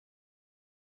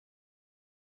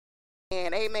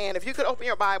Amen. Amen. If you could open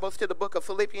your Bibles to the book of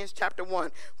Philippians chapter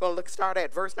 1. We're going to start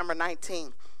at verse number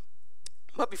 19.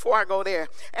 But before I go there,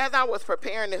 as I was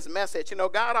preparing this message,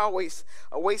 God always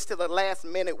waits till the last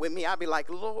minute with me. I'd be like,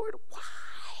 Lord, why?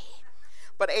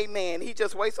 But amen, he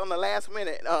just waits on the last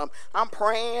minute. I'm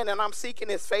praying and I'm seeking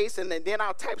his face, and then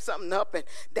I'll type something up and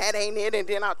that ain't it, and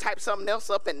then I'll type something else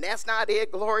up and that's not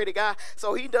it. Glory to God.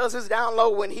 So he does his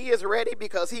download when he is ready,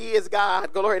 because he is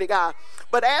God. Glory to God.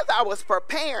 But as I was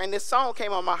preparing, this song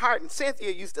came on my heart, and Cynthia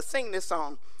used to sing this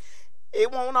song.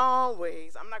 It won't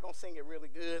always. I'm not going to sing it really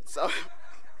good, so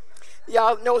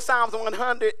y'all know Psalms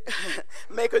 100.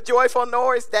 Make a joyful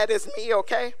noise. That is me,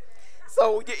 okay?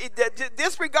 So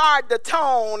disregard the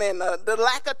tone and the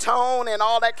lack of tone and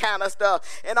all that kind of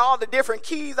stuff and all the different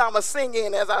keys I'm a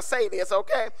singing as I say this,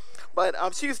 okay? But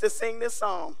she used to sing this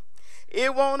song.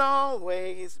 It won't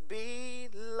always be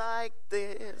like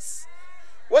this.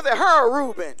 Was it her or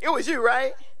Reuben? It was you,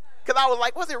 right? Because I was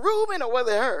like, was it Reuben or was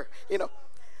it her?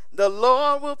 The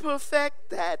Lord will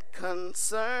perfect that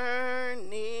concerning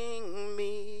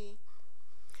me.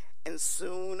 And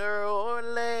sooner or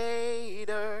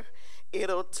later,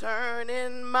 it'll turn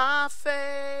in my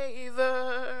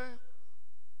favor.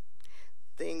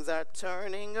 Things are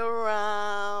turning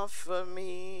around for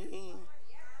me.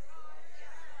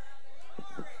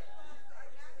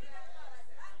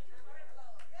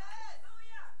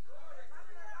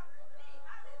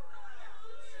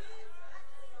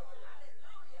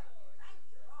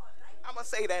 I'm going to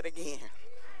say that again.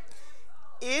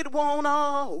 It won't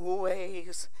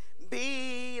always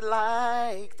be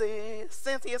like this.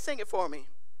 Cynthia, sing it for me.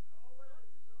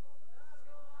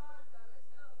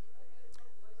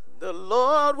 The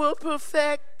Lord will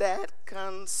perfect that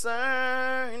concerning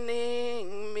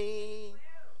me.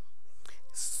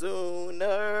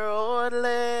 Sooner or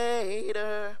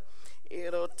later,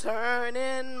 it'll turn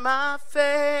in my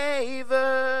favor.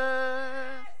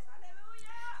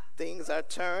 Things are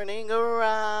turning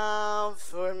around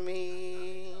for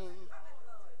me.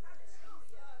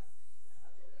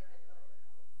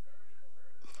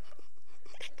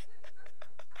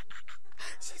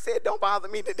 She said, don't bother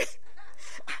me today.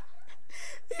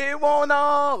 It won't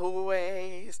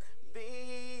always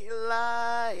be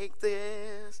like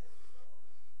this.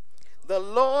 The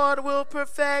Lord will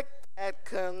perfect that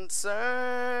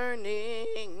concerning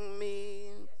me.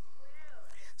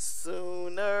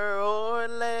 Sooner or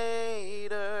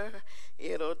later,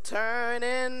 it'll turn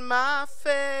in my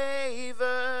favor.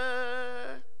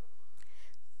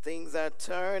 Things are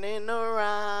turning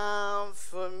around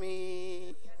for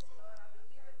me.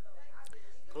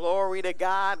 Glory to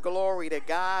God, glory to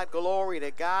God, glory to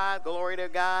God, glory to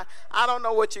God. I don't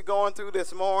know what you're going through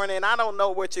this morning. I don't know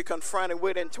what you're confronted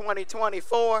with in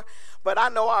 2024, but I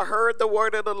know I heard the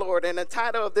word of the Lord, and the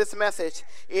title of this message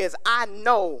is, I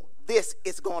know this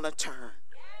is going to turn.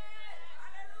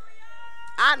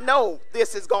 I know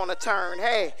this is going to turn.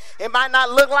 Hey, it might not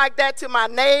look like that to my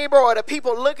neighbor or the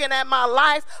people looking at my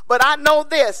life, but I know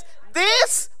this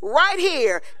right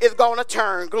here is going to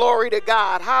turn. Glory to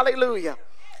God. Hallelujah.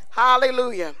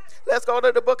 Hallelujah. Let's go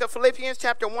to the book of Philippians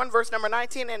chapter 1 verse number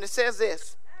 19, and it says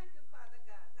this.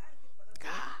 God.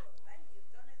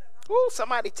 Ooh,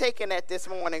 somebody taking that this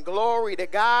morning. Glory to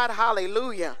God.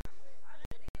 Hallelujah.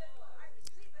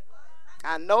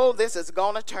 I know this is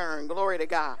going to turn. Glory to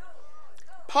God.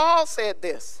 Paul said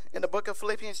this in the book of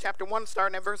Philippians chapter 1,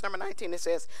 starting at verse number 19. It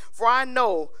says, for I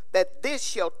know that this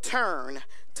shall turn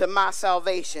to my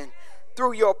salvation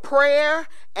through your prayer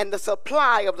and the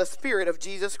supply of the Spirit of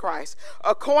Jesus Christ,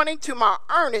 according to my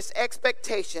earnest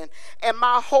expectation and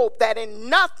my hope that in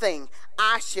nothing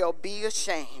I shall be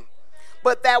ashamed,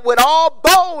 but that with all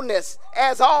boldness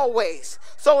as always,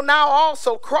 so now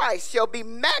also Christ shall be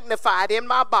magnified in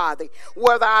my body,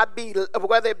 whether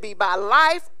it be by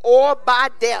life or by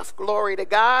death. Glory to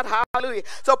God. Hallelujah.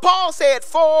 So Paul said,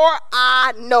 for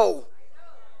I know.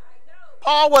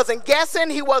 Paul wasn't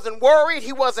guessing. He wasn't worried.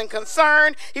 He wasn't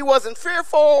concerned. He wasn't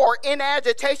fearful or in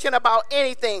agitation about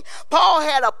anything. Paul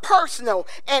had a personal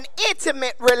and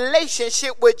intimate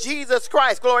relationship with Jesus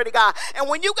Christ. Glory to God. And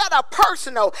when you got a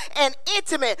personal and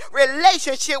intimate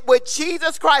relationship with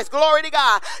Jesus Christ, glory to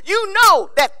God, you know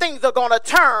that things are going to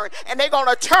turn, and they're going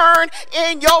to turn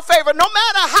in your favor. No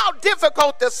matter how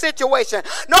difficult the situation,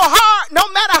 no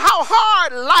matter how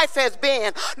hard life has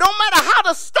been, no matter how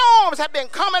the storms have been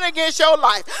coming against your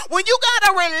life, when you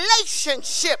got a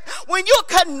relationship, when you're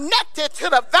connected to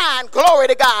the vine, glory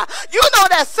to God, you know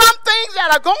that some things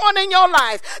that are going in your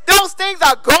life, those things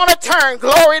are going to turn.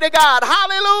 Glory to God.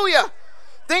 Hallelujah.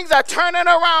 Things are turning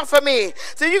around for me.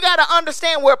 So you got to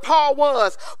understand where Paul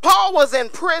was. Paul was in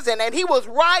prison, and he was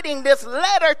writing this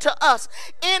letter to us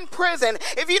in prison.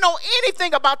 If you know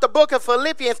anything about the book of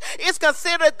Philippians, it's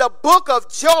considered the book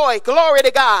of joy. Glory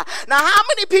to God. Now, how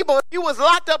many people, if you was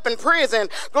locked up in prison,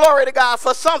 glory to God,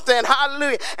 for something,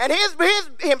 hallelujah, and his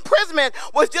imprisonment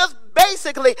was just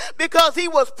basically because he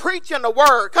was preaching the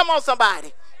word. Come on,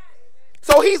 somebody.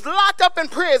 So he's locked up in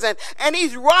prison, and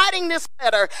he's writing this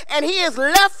letter, and he is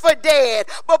left for dead.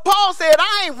 But Paul said,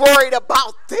 I ain't worried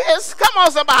about this. Come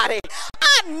on, somebody.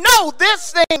 I know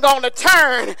this thing gonna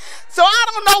turn. So I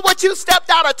don't know what you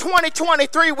stepped out of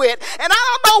 2023 with, and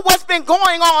I don't know what's been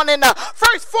going on in the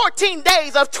first 14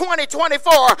 days of 2024,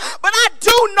 but I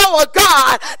do know a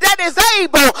God that is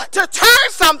able to turn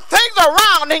some things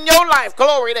around in your life.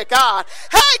 Glory to God.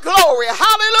 Hey, glory.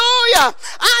 Hallelujah.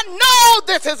 I know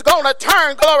this is gonna turn.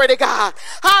 Glory to God.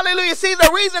 Hallelujah. See,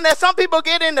 the reason that some people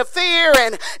get into fear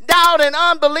and doubt and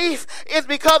unbelief is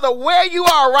because of where you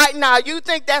are right now. You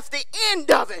think that's the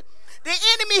end of it. The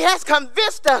enemy has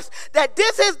convinced us that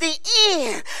this is the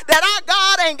end, that our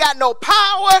God ain't got no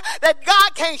power, that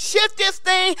God can't shift this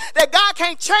thing, that God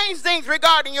can't change things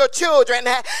regarding your children,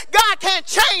 that God can't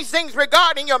change things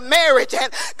regarding your marriage,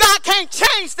 and God can't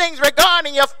change things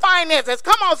regarding your finances.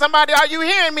 Come on, somebody, are you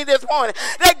hearing me this morning?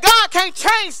 That God can't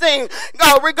change things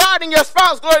regarding your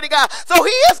spouse, glory to God. So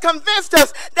he has convinced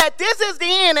us that this is the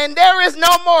end and there is no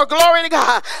more, glory to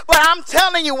God. But I'm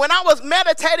telling you, when I was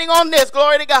meditating on this,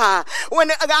 glory to God,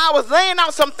 when I was laying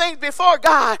out some things before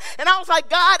God, and I was like,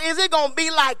 God, is it going to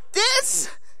be like this?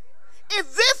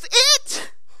 Is this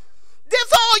it?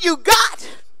 This all you got?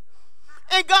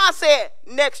 And God said,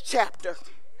 next chapter.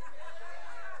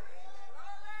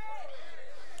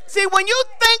 See, when you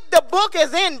think the book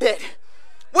is ended,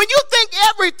 when you think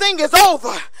everything is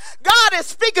over, God is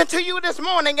speaking to you this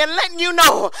morning and letting you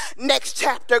know, next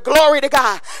chapter, glory to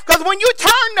God. Because when you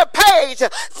turn the page,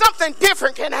 something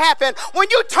different can happen. When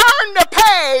you turn the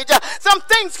page, some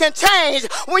things can change.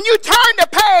 When you turn the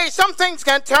page, some things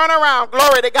can turn around,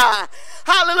 glory to God.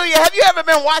 Hallelujah. Have you ever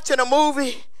been watching a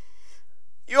movie?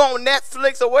 You're on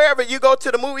Netflix or wherever, you go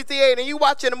to the movie theater and you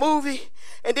watching a movie,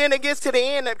 and then it gets to the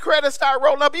end and credits start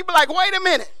rolling up. You be like, wait a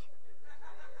minute.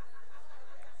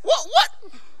 What?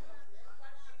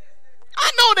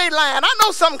 I know they lying. I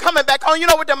know something coming back on. You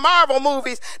know, with the Marvel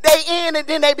movies, they end and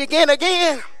then they begin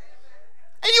again.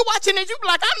 And you watching it, you be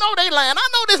like, I know they lying. I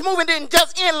know this movie didn't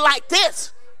just end like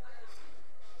this.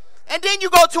 And then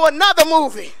you go to another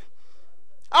movie.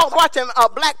 I was watching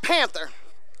Black Panther.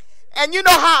 And you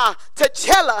know how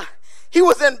T'Challa, he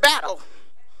was in battle.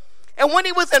 And when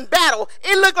he was in battle,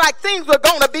 it looked like things were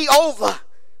going to be over.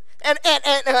 And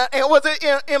was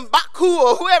it M'Baku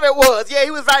or whoever it was? Yeah,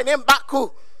 he was right in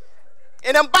M'Baku.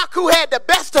 And M'Baku had the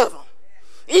best of them.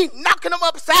 He knocking them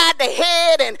upside the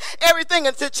head and everything.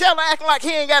 And T'Challa acting like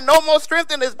he ain't got no more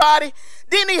strength in his body.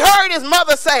 Then he heard his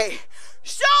mother say,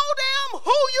 show them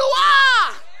who you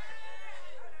are.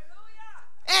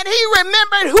 And he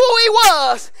remembered who he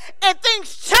was. And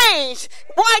things changed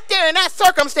right there in that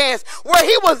circumstance where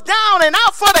he was down and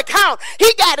out for the count. He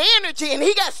got energy and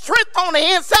he got strength on the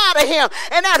inside of him.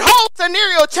 And that whole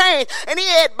scenario changed. And he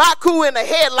had Baku in the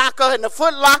head locker and the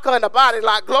foot locker and the body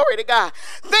lock. Glory to God.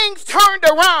 Things turned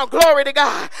around. Glory to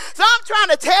God. So I'm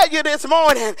trying to tell you this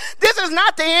morning, this is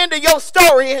not the end of your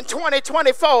story in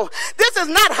 2024. This is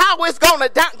not how it's going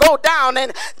to go down.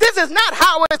 And this is not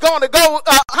how it's going to go,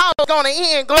 how it's going to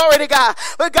end. Glory to God.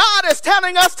 But God is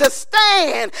telling us to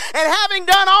stand, and having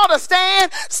done all to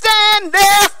stand, stand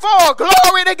therefore.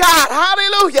 Glory to God.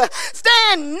 Hallelujah.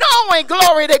 Stand knowing,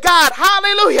 glory to God,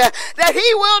 hallelujah, that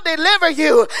he will deliver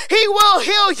you. He will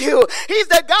heal you. He's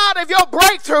the God of your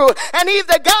breakthrough, and he's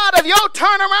the God of your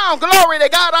turnaround. Glory to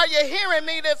God. Are you hearing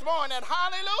me this morning?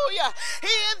 Hallelujah.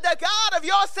 He is the God of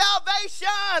your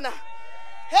salvation.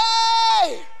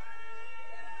 Hey.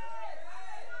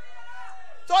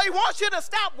 So he wants you to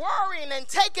stop worrying and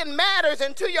taking matters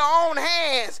into your own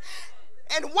hands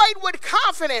and wait with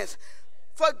confidence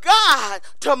for God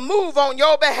to move on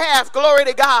your behalf. Glory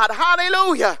to God.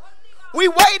 Hallelujah. We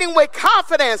waiting with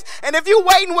confidence. And if you're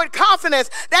waiting with confidence,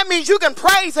 that means you can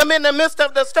praise him in the midst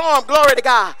of the storm. Glory to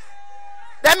God.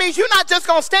 That means you're not just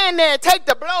going to stand there and take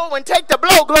the blow and take the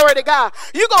blow, glory to God.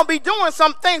 You're going to be doing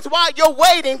some things while you're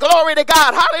waiting, glory to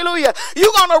God, hallelujah.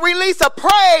 You're going to release a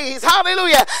praise,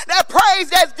 hallelujah. That praise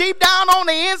that's deep down on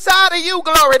the inside of you,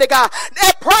 glory to God.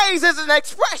 That praise is an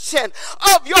expression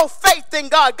of your faith in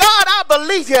God. God, I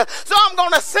believe you, so I'm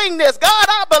going to sing this. God,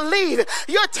 I believe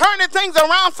you're turning things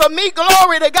around for me,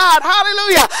 glory to God,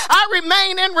 hallelujah. I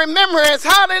remain in remembrance,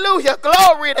 hallelujah,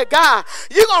 glory to God.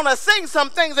 You're going to sing some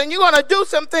things and you're going to do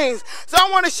some things. So I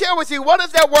want to share with you, what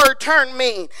does that word turn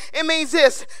mean? It means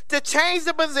this: to change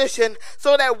the position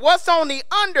so that what's on the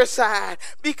underside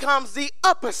becomes the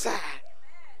upper side.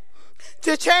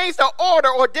 To change the order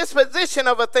or disposition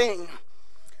of a thing.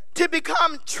 To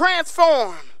become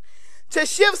transformed. To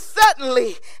shift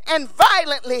suddenly and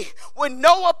violently with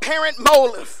no apparent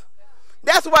motive.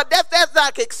 That's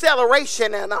like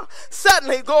acceleration and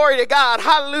suddenly, glory to God,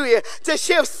 hallelujah. To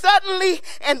shift suddenly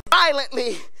and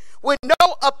violently with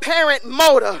no apparent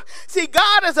motive. See,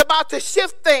 God is about to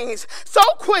shift things so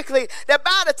quickly that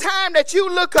by the time that you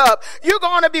look up, you're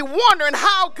going to be wondering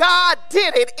how God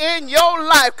did it in your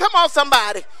life. Come on,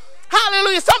 somebody.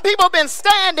 Hallelujah. Some people have been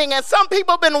standing and some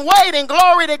people have been waiting,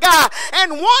 glory to God,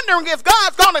 and wondering if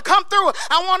God's going to come through.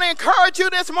 I want to encourage you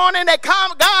this morning that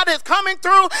God is coming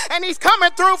through, and he's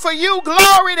coming through for you,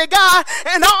 glory to God.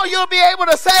 And all you'll be able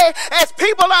to say as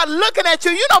people are looking at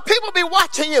you, you know, people be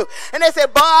watching you and they say,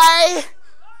 boy,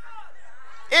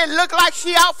 it look like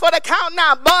she out for the count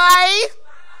now, boy.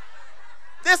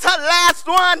 This her last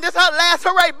one, this her last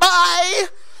hooray, boy.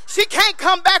 She can't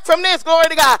come back from this, glory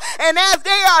to God. And as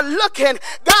they are looking,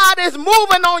 God is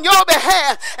moving on your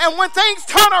behalf. And when things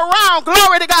turn around,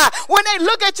 glory to God, when they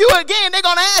look at you again, they're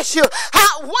going to ask you,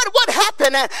 what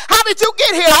happened? How did you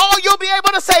get here? All you'll be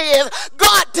able to say is,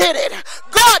 God did it.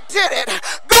 God did it.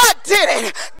 God did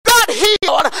it. God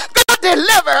healed. God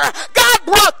delivered. God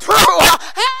brought through.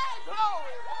 Hey,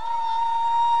 glory.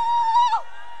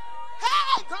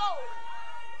 Hey, glory.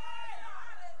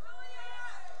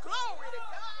 Glory to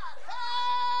God.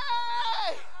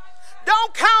 Hey.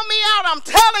 Don't count me out. I'm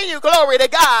telling you, glory to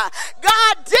God.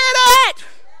 God did it.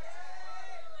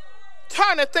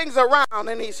 Turning things around,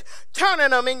 and he's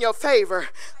turning them in your favor.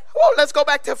 Woo, let's go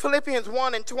back to Philippians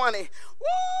 1:20. Woo!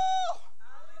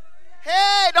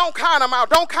 Hey, don't count them out.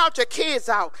 Don't count your kids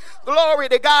out. Glory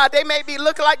to God. They may be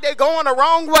looking like they're going the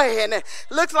wrong way. And it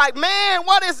looks like, man,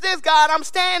 what is this, God? I'm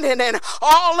standing. And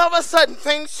all of a sudden,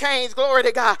 things change. Glory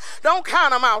to God. Don't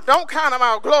count them out. Don't count them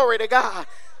out. Glory to God.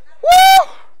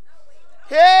 Woo!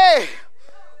 Hey.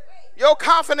 Your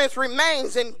confidence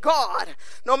remains in God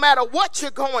no matter what you're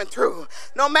going through,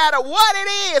 no matter what it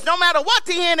is, no matter what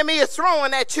the enemy is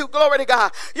throwing at you. Glory to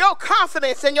God. Your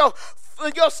confidence and your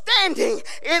standing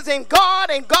is in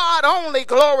God and God only.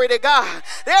 Glory to God.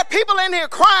 There are people in here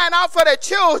crying out for their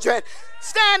children,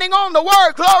 standing on the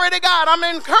word. Glory to God.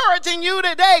 I'm encouraging you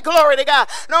today. Glory to God.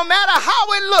 No matter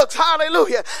how it looks,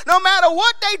 hallelujah, no matter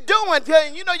what they doing,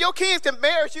 you know, your kids can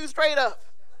embarrass you straight up.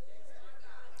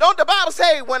 Don't the Bible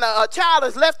say when a child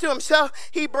is left to himself,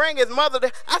 he bring his mother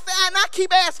to... I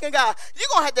keep asking God, you're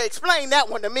going to have to explain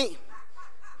that one to me.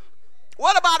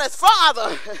 What about his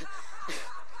father?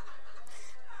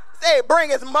 They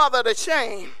bring his mother to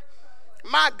shame.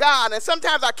 My God. And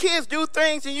sometimes our kids do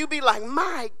things and you be like,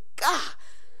 my God.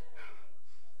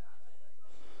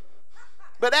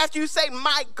 But after you say,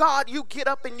 my God, you get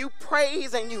up and you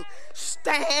praise and you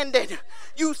stand and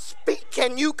you speak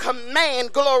and you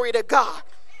command. Glory to God.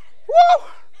 Woo!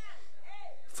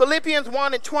 Philippians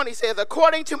 1:20 says,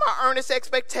 according to my earnest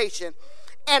expectation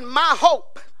and my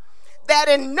hope that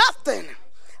in nothing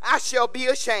I shall be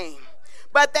ashamed,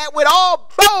 but that with all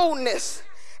boldness,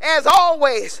 as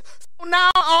always, so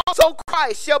now also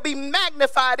Christ shall be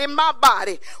magnified in my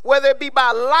body, whether it be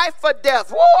by life or death.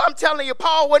 Woo, I'm telling you,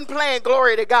 Paul wasn't playing.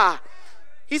 Glory to God.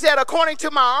 He said, according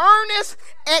to my earnest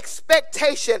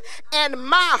expectation and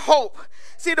my hope.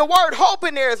 See, the word hope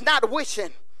in there is not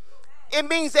wishing. It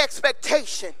means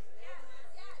expectation.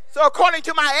 So according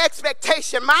to my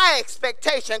expectation,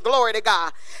 glory to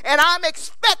God. And I'm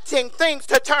expecting things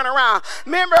to turn around.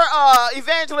 Remember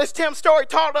Evangelist Tim's story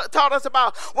taught us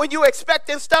about when you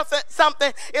expecting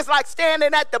something, it's like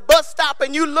standing at the bus stop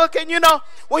and you looking, you know.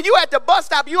 When you at the bus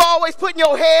stop, you always putting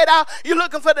your head out. You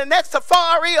looking for the next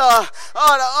Safari or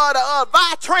the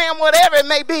Vitram, whatever it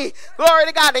may be. Glory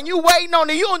to God. And you waiting on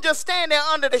it. You don't just stand there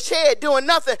under the shed doing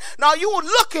nothing. No, you are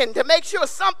looking to make sure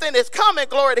something is coming.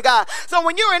 Glory to God. So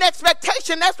when you're in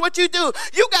expectation, that's what you do.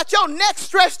 You got your neck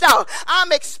stretched out.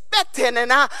 I'm expecting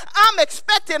and I'm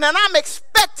expecting and I'm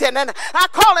expecting, and I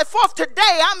call it forth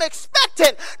today. I'm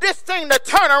expecting this thing to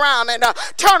turn around and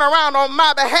turn around on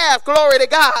my behalf. Glory to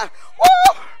God.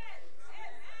 Woo!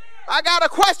 I got a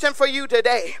question for you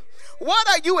today. What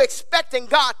are you expecting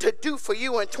God to do for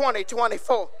you in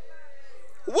 2024?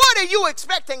 What are you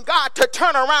expecting God to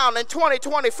turn around in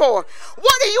 2024?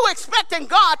 What are you expecting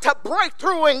God to break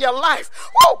through in your life?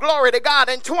 Oh, glory to God,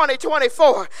 in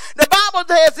 2024. The Bible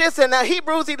says this in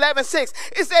Hebrews 11:6.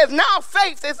 It says, now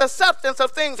faith is the substance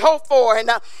of things hoped for and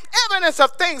the evidence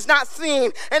of things not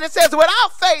seen. And it says,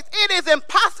 without faith, it is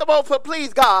impossible to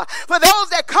please God. For those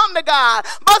that come to God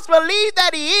must believe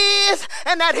that he is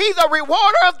and that he's a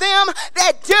rewarder of them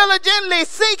that diligently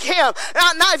seek him.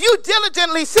 Now if you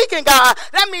diligently seeking God,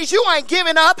 that means you ain't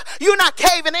giving up, you're not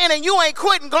caving in, and you ain't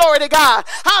quitting. Glory to God.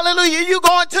 Hallelujah. You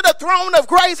going to the throne of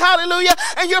grace. Hallelujah.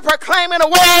 And you're proclaiming a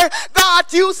word. God,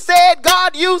 you said.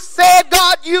 God, you said.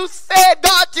 God, you said.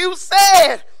 God, you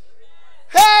said.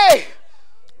 Hey.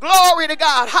 Glory to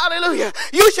God. Hallelujah.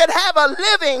 You should have a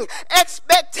living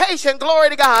expectation.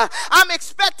 Glory to God. I'm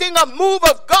expecting a move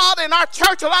of God in our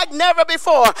church like never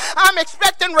before. I'm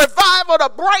expecting revival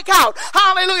to break out.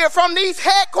 Hallelujah. From these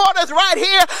headquarters right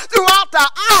here throughout the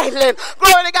island.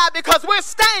 Glory to God. Because we're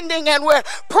standing and we're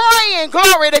praying.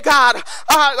 Glory to God.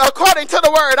 According to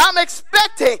the word. I'm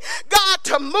expecting God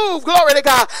to move. Glory to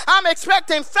God. I'm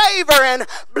expecting favor and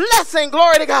blessing.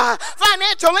 Glory to God.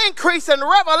 Financial increase and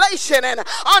revelation and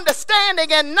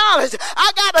understanding and knowledge.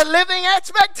 I got a living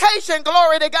expectation.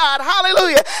 Glory to God.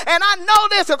 Hallelujah. And I know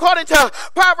this according to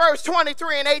Proverbs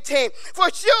 23:18. For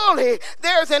surely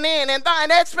there's an end, and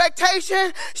thine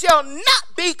expectation shall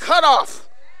not be cut off.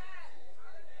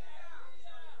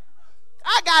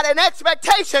 I got an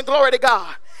expectation. Glory to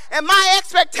God. And my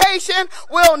expectation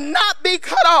will not be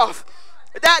cut off.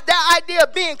 That idea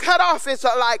of being cut off is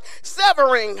like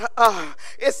severing.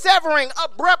 It's severing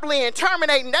abruptly and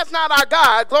terminating. That's not our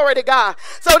God. Glory to God.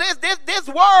 So this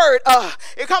word,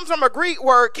 it comes from a Greek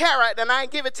word, karat, and I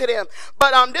ain't give it to them.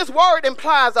 But this word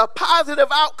implies a positive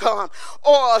outcome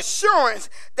or assurance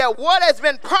that what has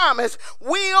been promised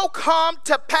will come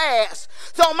to pass.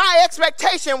 So my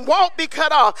expectation won't be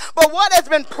cut off. But what has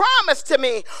been promised to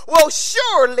me will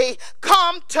surely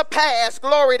come to pass.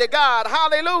 Glory to God.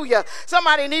 Hallelujah.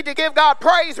 Somebody need to give God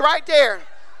praise right there.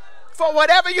 For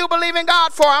whatever you believe in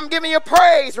God for, I'm giving you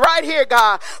praise right here,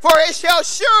 God. For it shall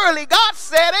surely, God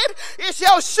said it, it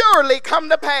shall surely come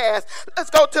to pass.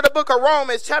 Let's go to the book of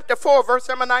Romans chapter 4, verse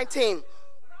number 19.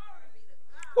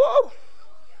 Whoa.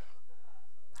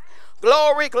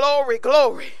 Glory, glory,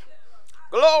 glory.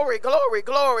 Glory, glory,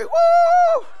 glory.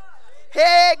 Woo!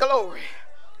 Hey, glory.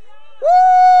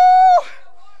 Woo!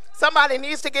 Somebody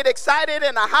needs to get excited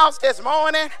in the house this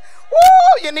morning.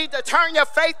 Woo! You need to turn your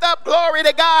faith up. Glory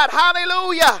to God.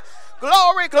 Hallelujah.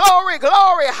 Glory, glory,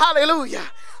 glory. Hallelujah.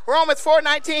 Romans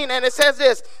 4:19, and it says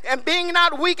this, and being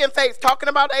not weak in faith, talking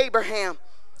about Abraham,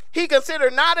 he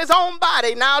considered not his own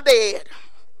body now dead.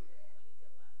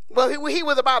 Well, he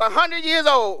was about 100 years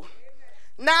old.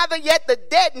 Neither yet the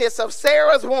deadness of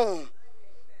Sarah's womb.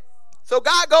 So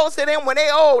God goes to them when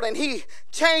they're old, and he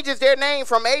changes their name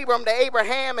from Abram to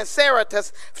Abraham and Sarai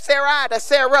to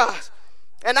Sarah.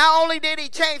 And not only did he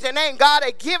change their name, God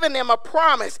had given them a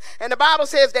promise. And the Bible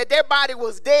says that their body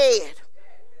was dead,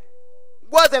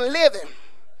 wasn't living,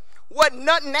 wasn't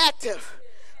nothing active,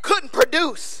 couldn't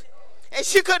produce. And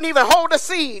she couldn't even hold a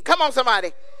seed. Come on,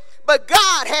 somebody. But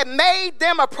God had made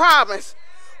them a promise.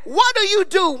 What do you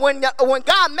do when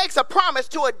God makes a promise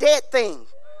to a dead thing?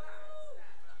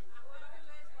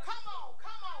 Come on,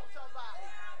 somebody.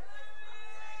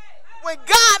 When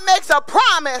God makes a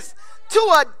promise to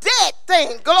a dead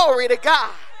thing, glory to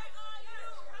God.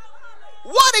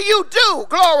 What do you do?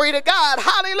 Glory to God.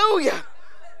 Hallelujah.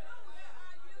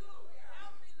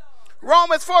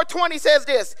 Romans 4:20 says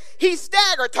this. He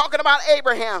staggered, talking about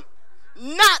Abraham,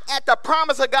 not at the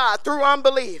promise of God through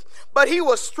unbelief, but he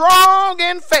was strong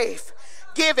in faith,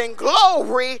 giving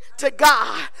glory to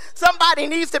God. Somebody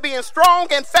needs to be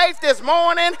strong in faith this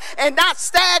morning and not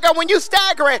stagger. When you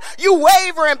staggering, you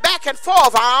wavering back and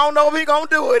forth. I don't know if he's going to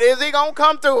do it. Is he going to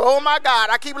come through? Oh my God,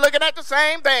 I keep looking at the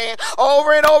same thing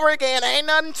over and over again. Ain't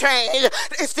nothing changed.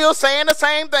 It's still saying the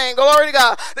same thing. Glory to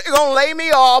God. They're going to lay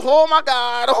me off. Oh my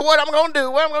God, what I'm going to do,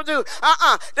 what I'm going to do.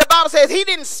 The Bible says he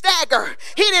didn't stagger.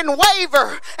 He didn't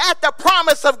waver at the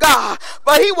promise of God,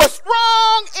 but he was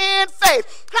strong in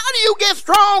faith. How do you get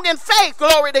strong in faith?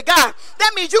 Glory to God.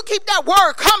 That means you keep that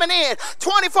word coming in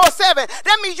 24/7.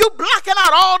 That means you blocking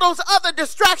out all those other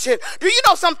distractions. Do you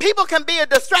know some people can be a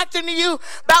distraction to you?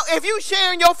 About if you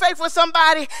sharing your faith with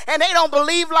somebody and they don't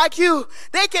believe like you,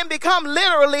 they can become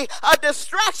literally a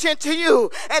distraction to you,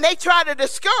 and they try to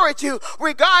discourage you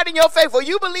regarding your faith. Well,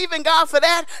 you believe in God for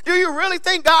that? Do you really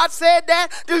think God said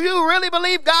that? Do you really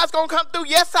believe God's going to come through?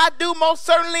 Yes, I do. Most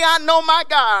certainly I know my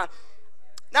God.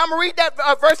 Now I'm going to read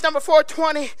that verse number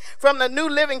 420 from the New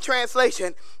Living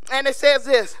Translation. And it says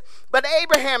this. But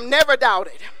Abraham never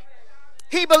doubted.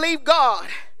 He believed God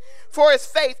for his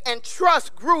faith, and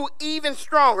trust grew even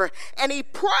stronger. And he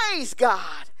praised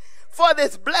God for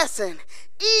this blessing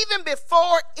even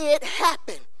before it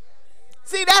happened.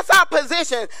 See, that's our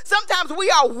position. Sometimes we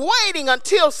are waiting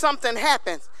until something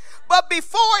happens. But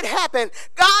before it happened,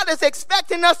 God is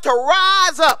expecting us to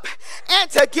rise up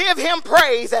and to give him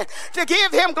praise and to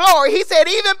give him glory. He said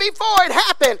even before it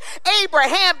happened,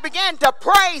 Abraham began to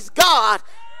praise God.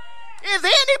 Is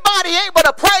anybody able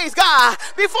to praise God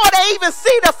before they even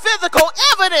see the physical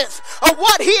evidence of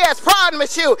what he has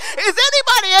promised you? Is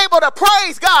anybody able to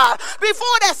praise God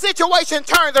before that situation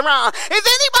turns around? Is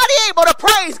anybody able to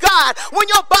praise God when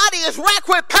your body is racked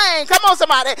with pain? Come on,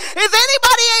 somebody. Is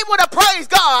anybody able to praise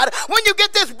God when you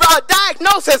get this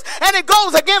diagnosis and it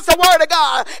goes against the word of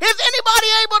God? Is anybody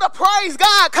able to praise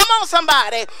God? Come on,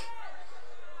 somebody.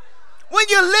 When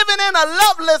you're living in a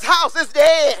loveless house, it's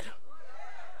dead.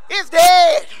 It's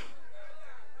dead.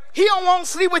 He don't want to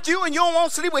sleep with you and you don't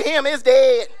want to sleep with him. It's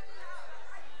dead.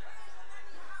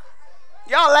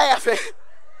 Y'all laughing.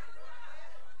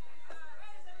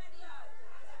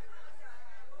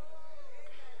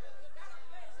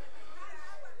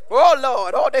 Oh,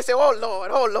 Lord. Oh, they say, oh,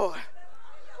 Lord. Oh, Lord. Oh, Lord.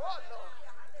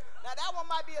 Now, that one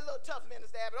might be a little tough,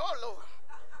 Minister Abbott. Oh, Lord.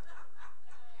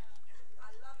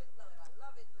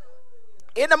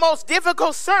 In the most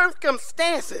difficult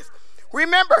circumstances,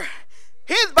 remember,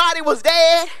 his body was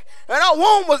dead and our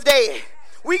womb was dead.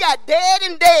 We got dead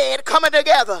and dead coming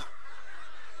together.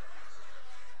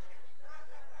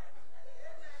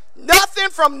 Nothing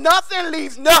from nothing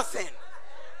leaves nothing.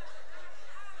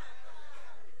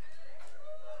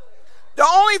 The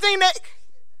only thing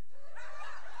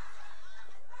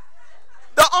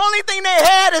they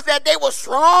had is that they were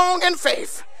strong in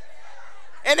faith.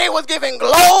 And they was giving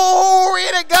glory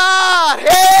to God.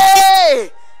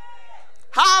 Hey!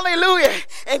 Hallelujah.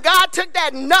 And God took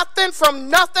that nothing from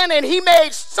nothing and he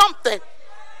made something.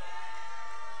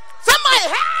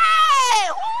 Somebody,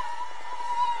 hey!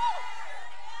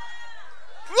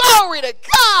 Glory to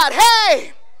God.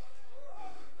 Hey!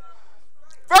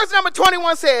 Verse number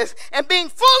 21 says, and being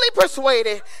fully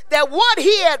persuaded that what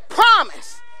he had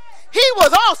promised, he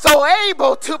was also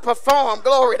able to perform.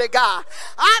 Glory to God.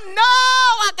 I know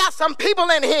I got some people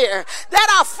in here that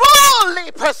are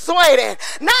fully persuaded,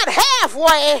 not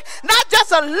halfway, not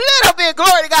just a little bit,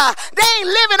 glory to God. They ain't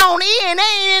living on E and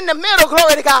they ain't in the middle,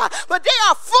 glory to God. But they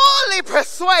are fully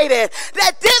persuaded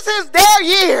that this is their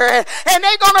year and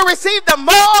they're going to receive the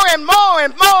more and more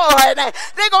and more. And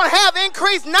they're going to have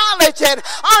increased knowledge and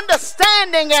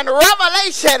understanding and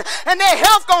revelation, and their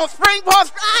health going to spring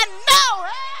forth. I know,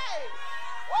 hey!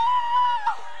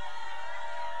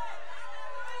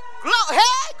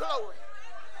 Hey, glory.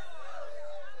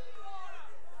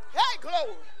 Hey,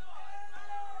 glory.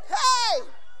 Hey,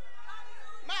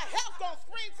 my health gonna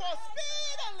spring forth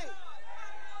speedily.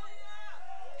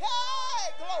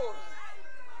 Hey, glory.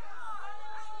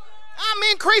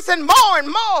 I'm increasing more and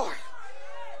more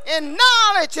in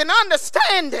knowledge and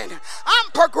understanding.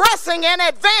 I'm progressing and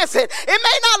advancing. It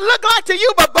may not look like to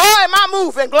you, but boy, am I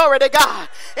moving, glory to God,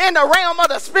 in the realm of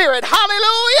the spirit.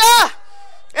 Hallelujah.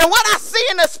 And what I see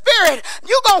in the spirit,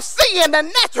 you're going to see in the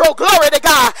natural, glory to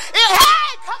God.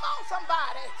 Hey, come on,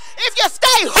 somebody. If you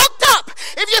stay hooked up,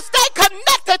 if you stay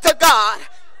connected to God,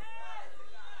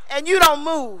 and you don't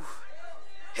move,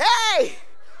 hey,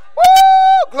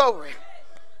 woo, glory,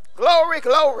 glory,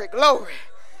 glory, glory.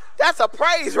 That's a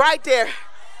praise right there.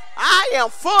 I am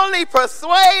fully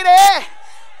persuaded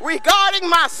regarding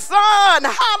my son.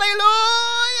 Hallelujah.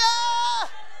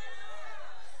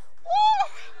 Woo.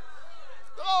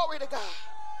 Glory to God.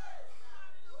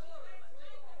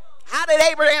 How did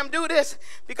Abraham do this?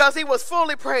 Because he was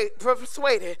fully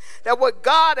persuaded that what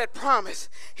God had promised,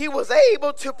 he was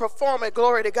able to perform it.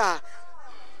 Glory to God.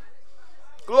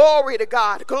 Glory to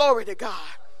God. Glory to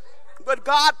God. But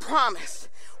God promised.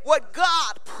 What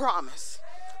God promised.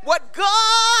 What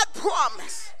God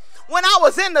promised. When I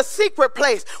was in the secret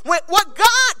place, what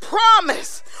God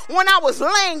promised when I was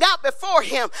laying out before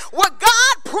him, what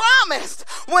God promised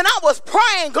when I was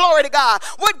praying, glory to God,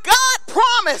 what God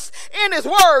promised in his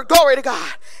word, glory to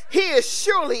God, he is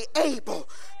surely able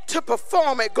to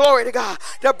perform it, glory to God,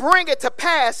 to bring it to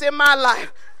pass in my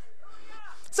life.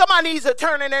 Somebody needs to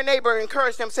turn in their neighbor and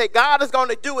encourage them, say, God is going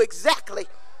to do exactly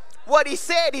what he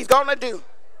said he's going to do.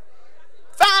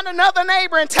 Find another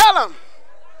neighbor and tell them.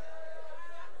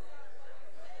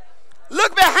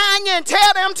 Look behind you and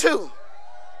tell them too.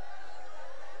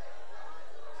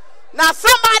 Now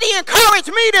somebody encourage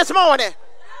me this morning.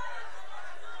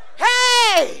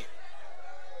 Hey!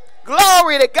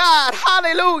 Glory to God.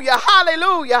 Hallelujah.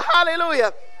 Hallelujah.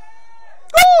 Hallelujah.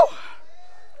 Woo!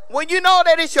 When you know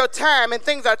that it's your time and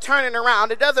things are turning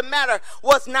around, it doesn't matter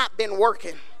what's not been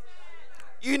working.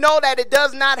 You know that it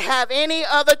does not have any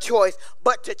other choice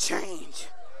but to change.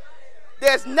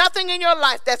 There's nothing in your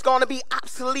life that's going to be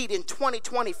obsolete in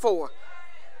 2024. Woo!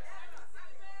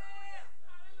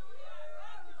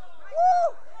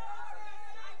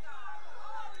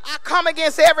 I come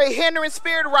against every hindering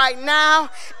spirit right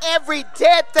now, every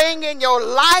dead thing in your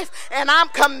life, and I'm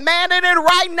commanding it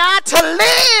right now to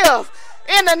live.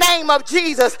 In the name of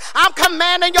Jesus, I'm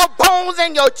commanding your bones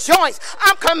and your joints.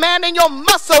 I'm commanding your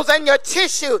muscles and your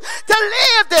tissue to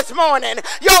live this morning.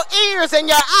 Your ears and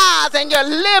your eyes and your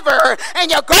liver and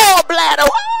your gallbladder.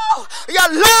 Woo! Your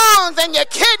lungs and your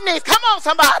kidneys. Come on,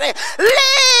 somebody.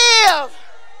 Live.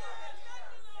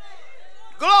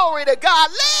 Glory to God.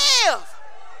 Live.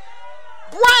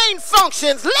 Brain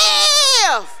functions.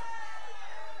 Live.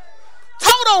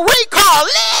 Total recall.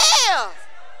 Live.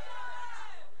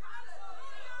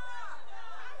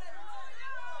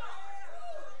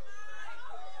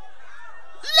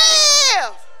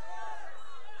 Live.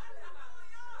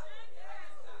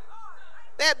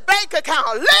 That bank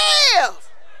account. Live.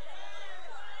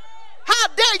 How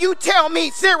dare you tell me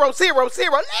 0, 0,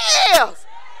 0? Live.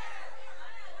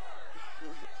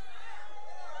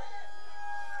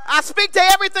 I speak to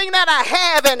everything that I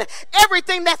have and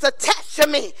everything that's attached to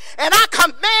me, and I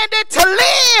command it to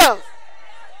live.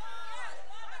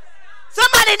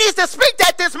 Somebody needs to speak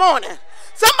that this morning.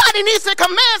 Somebody needs to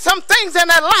command some things in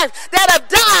their life that have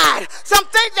died. Some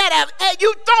things that have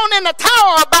you thrown in the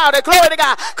towel about it. Glory to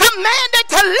God. Command it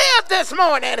to live this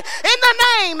morning in the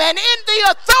name and in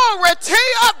the authority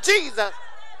of Jesus.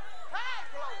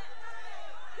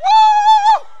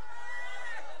 Woo!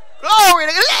 Glory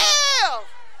to live.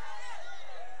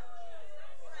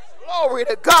 Glory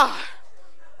to God.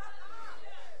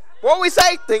 What we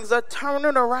say? Things are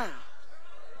turning around.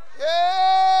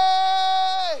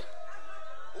 Yay!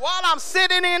 While I'm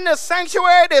sitting in the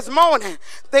sanctuary this morning,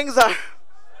 things are,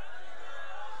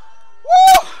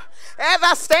 woo! As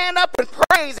I stand up and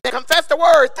praise and confess the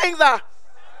word, things are,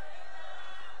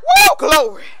 woo,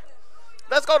 glory.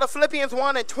 Let's go to Philippians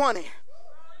 1:20.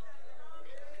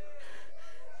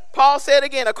 Paul said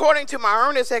again, according to my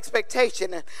earnest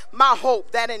expectation and my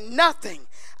hope that in nothing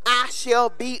I shall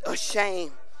be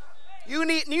ashamed. You're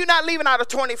not leaving out of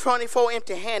 2024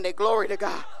 empty-handed, glory to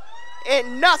God.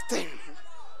 In nothing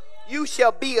you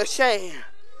shall be ashamed.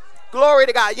 Glory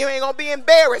to God. You ain't going to be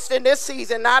embarrassed in this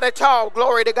season, not at all,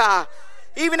 glory to God.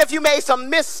 Even if you made some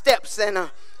missteps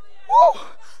and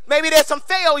maybe there's some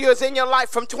failures in your life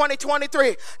from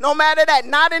 2023. No matter that,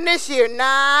 not in this year,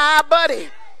 nah, buddy.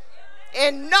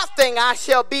 In nothing I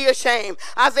shall be ashamed.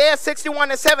 Isaiah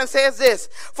 61:7 says this,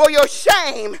 for your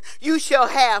shame you shall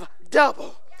have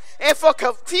double, and for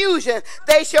confusion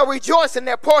they shall rejoice in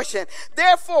their portion.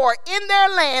 Therefore in their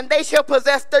land they shall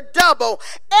possess the double.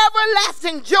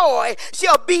 Everlasting joy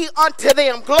shall be unto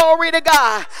them. Glory to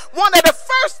God. One of the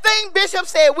first things Bishop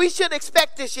said we should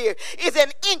expect this year is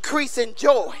an increase in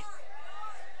joy.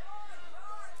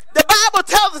 The Bible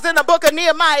tells us in the book of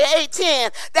Nehemiah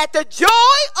 8:10 that the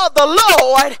joy of the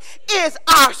Lord is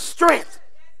our strength.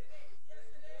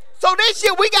 So this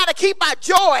year we got to keep our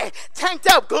joy tanked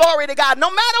up, glory to God. No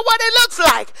matter what it looks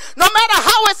like, no matter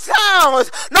how it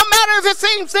sounds, no matter if it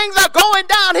seems things are going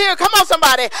down here. Come on,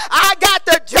 somebody. I got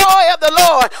the joy of the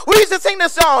Lord. We used to sing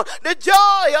this song. The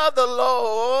joy of the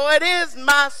Lord is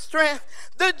my strength.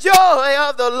 The joy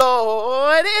of the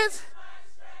Lord is...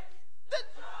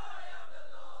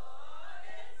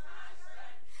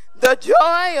 The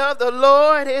joy of the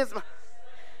Lord is my...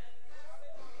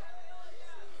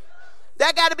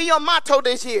 That got to be your motto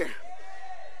this year.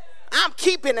 I'm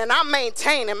keeping and I'm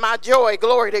maintaining my joy.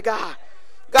 Glory to God.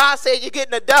 God said you're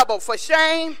getting a double for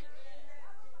shame,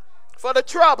 for the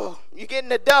trouble. You're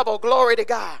getting a double. Glory to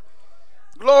God.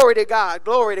 Glory to God.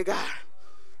 Glory to God.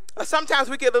 Sometimes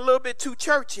we get a little bit too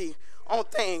churchy on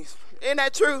things. Isn't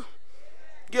that true?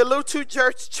 Get a little too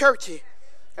churchy.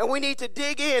 And we need to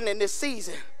dig in this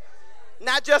season.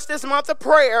 Not just this month of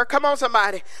prayer. Come on,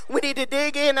 somebody. We need to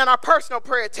dig in our personal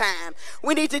prayer time.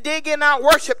 We need to dig in our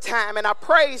worship time and our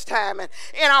praise time and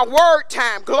in our word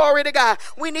time. Glory to God.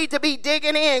 We need to be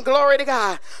digging in. Glory to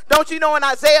God. Don't you know in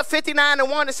Isaiah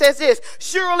 59:1 it says this,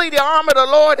 surely the arm of the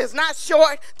Lord is not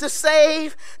short to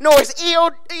save, nor is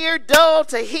ear dull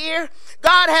to hear.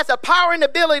 God has the power and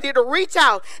ability to reach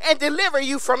out and deliver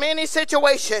you from any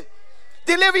situation.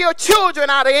 Deliver your children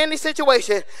out of any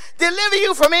situation. Deliver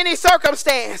you from any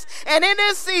circumstance. And in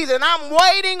this season, I'm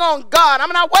waiting on God.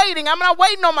 I'm not waiting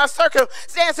on my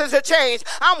circumstances to change.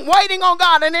 I'm waiting on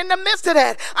God. And in the midst of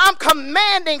that, I'm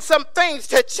commanding some things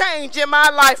to change in my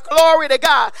life. Glory to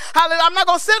God. Hallelujah. I'm not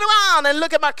going to sit around and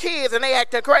look at my kids and they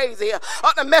acting crazy, or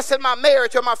the mess in my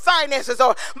marriage or my finances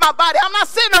or my body. I'm not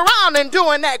sitting around and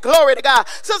doing that. Glory to God.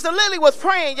 Sister Lily was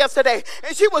praying yesterday,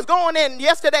 and she was going in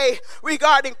yesterday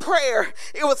regarding prayer.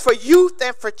 It was for youth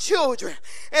and for children.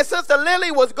 And Sister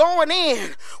Lily was going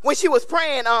in when she was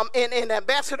praying in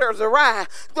Ambassador's Arrive.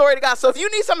 Glory to God. So if you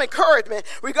need some encouragement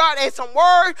regarding some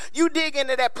word, you dig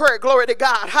into that prayer. Glory to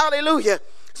God. Hallelujah.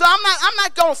 So I'm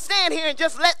not going to stand here and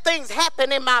just let things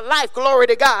happen in my life. Glory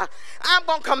to God. I'm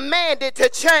going to command it to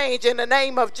change in the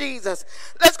name of Jesus.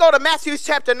 Let's go to Matthew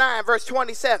chapter 9, verse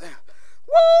 27.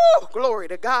 Woo! Glory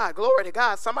to God. Glory to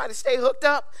God. Somebody stay hooked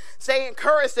up. Stay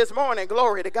encouraged this morning.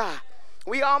 Glory to God.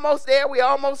 We almost there. We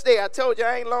almost there. I told you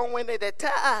I ain't long-winded that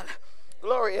time.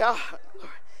 Glory.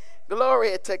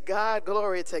 Glory to God.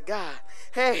 Glory to God.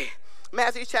 Hey,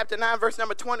 Matthew chapter 9, verse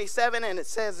number 27, and it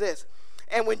says this.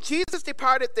 And when Jesus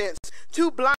departed thence,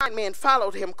 2 blind men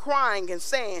followed him, crying and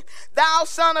saying, Thou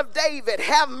son of David,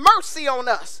 have mercy on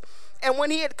us. And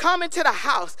when he had come into the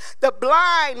house, the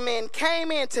blind men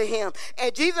came in to him.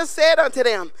 And Jesus said unto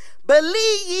them,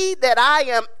 Believe ye that I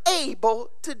am able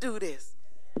to do this?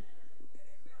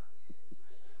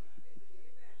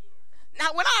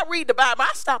 Now, when I read the Bible,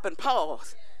 I stop and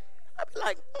pause. I be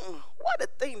like, what a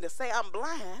thing to say, I'm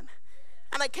blind.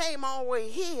 And I came all the way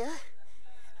here.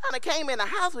 And I came in the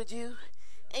house with you.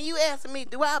 And you asked me,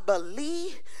 do I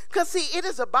believe? Because, see, it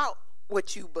is about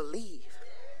what you believe.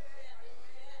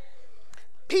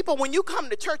 People, when you come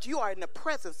to church, you are in the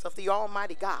presence of the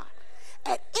Almighty God.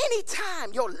 At any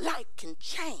time, your life can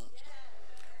change.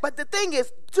 But the thing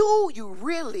is, do you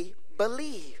really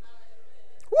believe?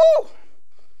 Woo!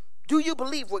 Do you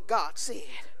believe what God said?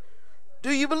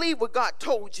 Do you believe what God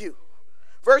told you?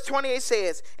 Verse 28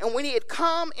 says, And when he had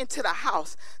come into the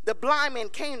house, the blind man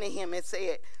came to him and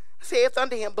saith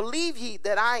unto him, Believe ye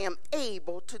that I am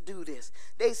able to do this?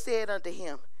 They said unto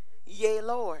him, Yea,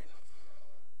 Lord.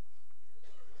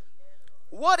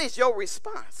 What is your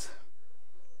response?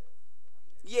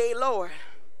 Yea, Lord.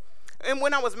 And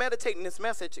when I was meditating this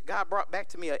message, God brought back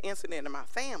to me an incident in my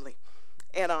family.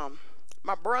 And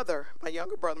my brother, my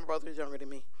brother is younger than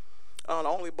me. The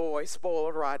only boy,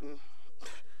 spoiled, rotten.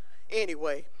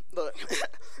 Anyway, look,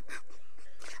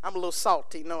 I'm a little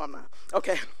salty. No, I'm not.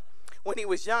 Okay. When he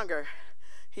was younger,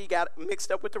 he got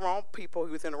mixed up with the wrong people.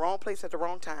 He was in the wrong place at the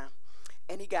wrong time.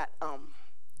 And he got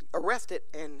arrested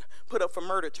and put up for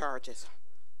murder charges.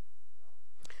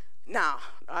 Now,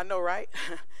 I know, right?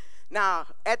 Now,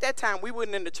 at that time, we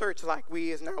wasn't in the church like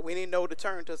we is now. We didn't know to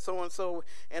turn to so-and-so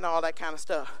and all that kind of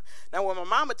stuff. Now, when my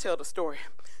mama tell the story,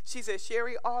 she said,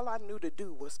 Sherry, all I knew to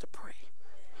do was to pray.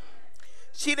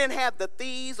 She didn't have the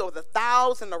thieves or the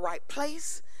thous in the right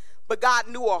place, but God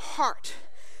knew her heart.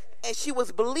 And she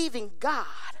was believing God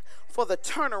for the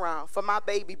turnaround for my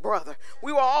baby brother.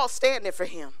 We were all standing for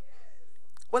him.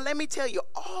 Well, let me tell you,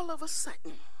 all of a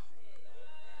sudden,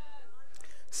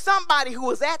 somebody who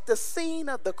was at the scene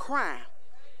of the crime,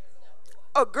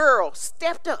 a girl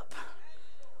stepped up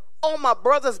on my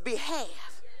brother's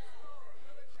behalf.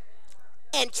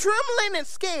 And trembling and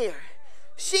scared,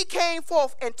 she came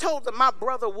forth and told them my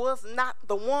brother was not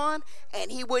the one,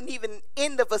 and he wasn't even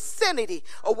in the vicinity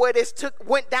of where this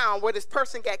went down, where this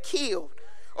person got killed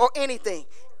or anything.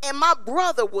 And my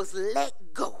brother was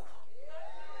let go.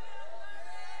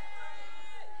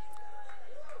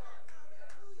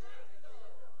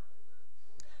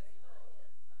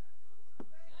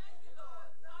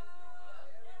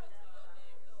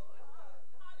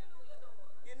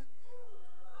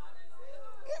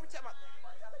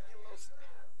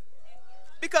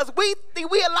 Because we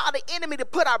allow the enemy to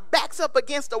put our backs up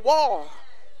against the wall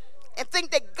and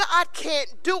think that God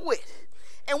can't do it.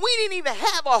 And we didn't even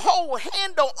have a whole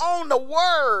handle on the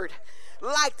word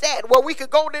like that, where we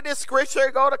could go to this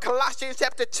scripture, go to Colossians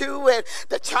chapter 2, and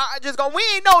the charges go. We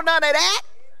ain't know none of that.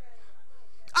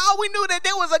 All we knew that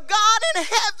there was a God in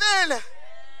heaven,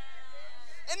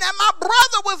 and that my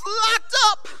brother was locked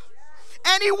up,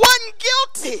 and he wasn't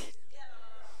guilty.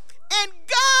 And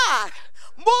God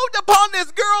moved upon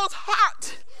this girl's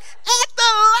heart at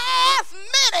the last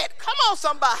minute. Come on,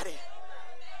 somebody.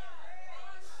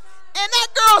 And that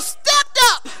girl stepped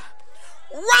up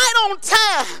right on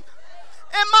time.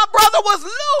 And my brother was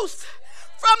loose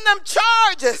from them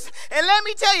charges. And let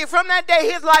me tell you, from that day,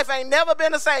 his life ain't never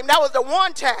been the same. That was the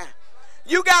one time.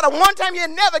 You got him one time, you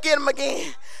never get him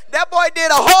again. That boy did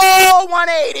a whole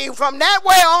 180 from that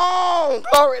way on.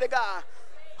 Glory to God.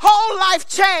 Whole life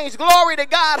changed. Glory to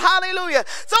God. Hallelujah.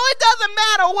 So it doesn't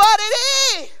matter what it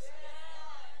is.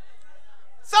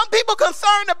 Some people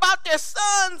concerned about their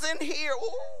sons in here.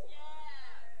 Ooh.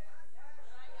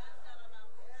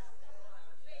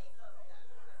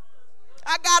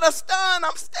 I got a son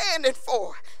I'm standing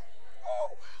for.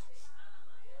 Ooh.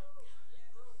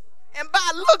 And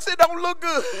by looks, it don't look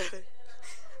good.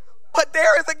 But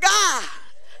there is a God.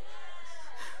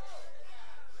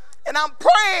 And I'm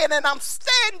praying and I'm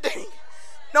standing.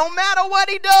 No matter what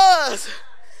he does.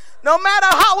 No matter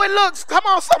how it looks. Come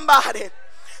on, somebody.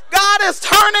 God is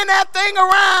turning that thing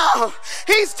around.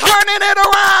 He's turning it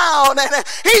around. And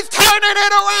he's turning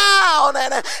it around.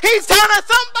 And he's turning.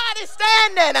 Somebody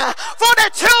standing for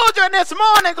their children this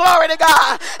morning. Glory to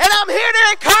God. And I'm here to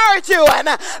encourage you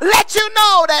and let you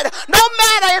know that no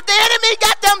matter if the enemy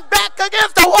got them back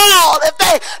against the wall, if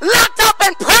they locked up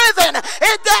in prison,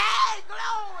 if they,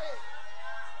 glory.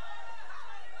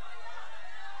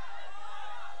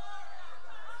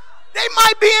 They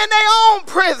might be in their own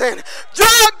prison,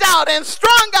 drugged out and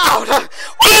strung out.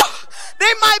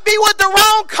 They might be with the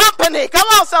wrong company. Come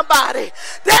on, somebody.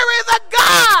 There is a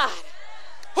God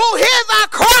who hears our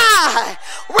cry.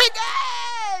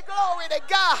 Glory to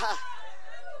God.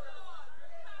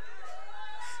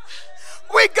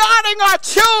 Regarding our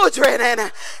children,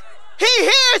 and he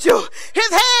hears you. His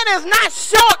hand is not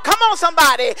short. Come on,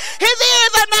 somebody. His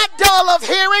ears are not dull of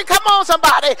hearing. Come on,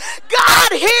 somebody.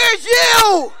 God hears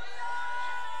you.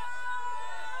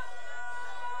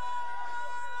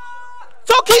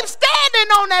 So keep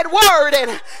standing on that word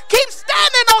and keep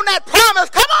standing on that promise.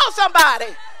 Come on,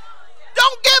 somebody.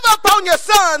 Don't give up on your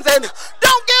sons and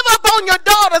don't give up on your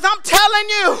daughters. I'm telling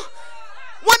you,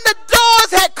 when the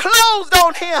doors had closed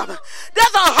on him,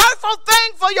 there's a hurtful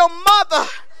thing for your mother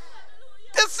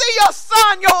to see your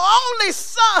son, your only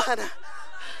son,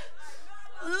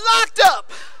 locked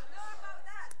up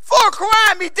for a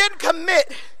crime he didn't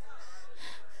commit.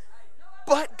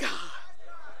 But God.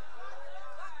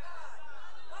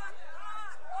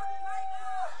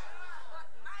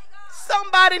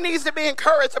 Somebody needs to be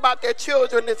encouraged about their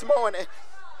children this morning.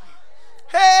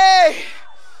 Hey,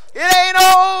 it ain't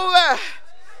over.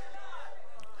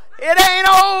 It ain't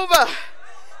over.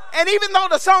 And even though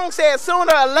the song says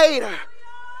sooner or later,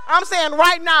 I'm saying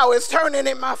right now it's turning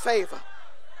in my favor.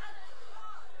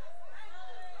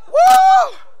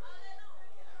 Woo!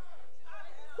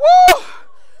 Woo!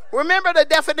 Remember, the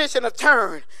definition of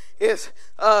turn is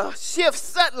shift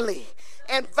suddenly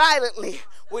and violently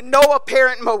with no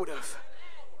apparent motive.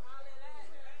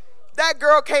 That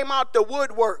girl came out the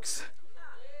woodworks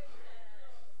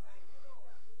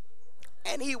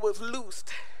and he was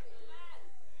loosed.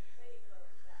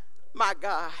 My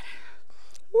God.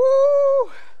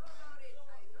 Woo!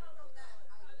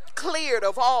 Cleared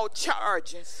of all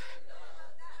charges.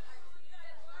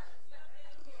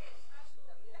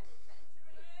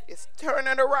 It's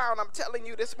turning around, I'm telling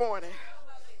you this morning.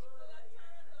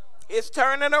 It's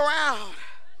turning around.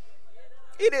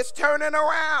 It is turning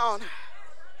around.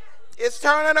 It's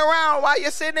turning around while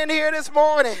you're sitting in here this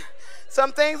morning.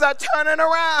 Some things are turning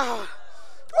around.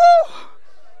 Woo!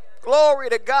 Glory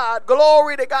to God.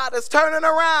 Glory to God. It's turning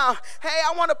around. Hey,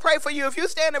 I want to pray for you. If you're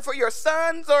standing for your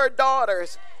sons or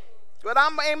daughters, but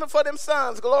I'm aiming for them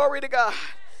sons. Glory to God.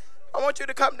 I want you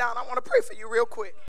to come down. I want to pray for you real quick.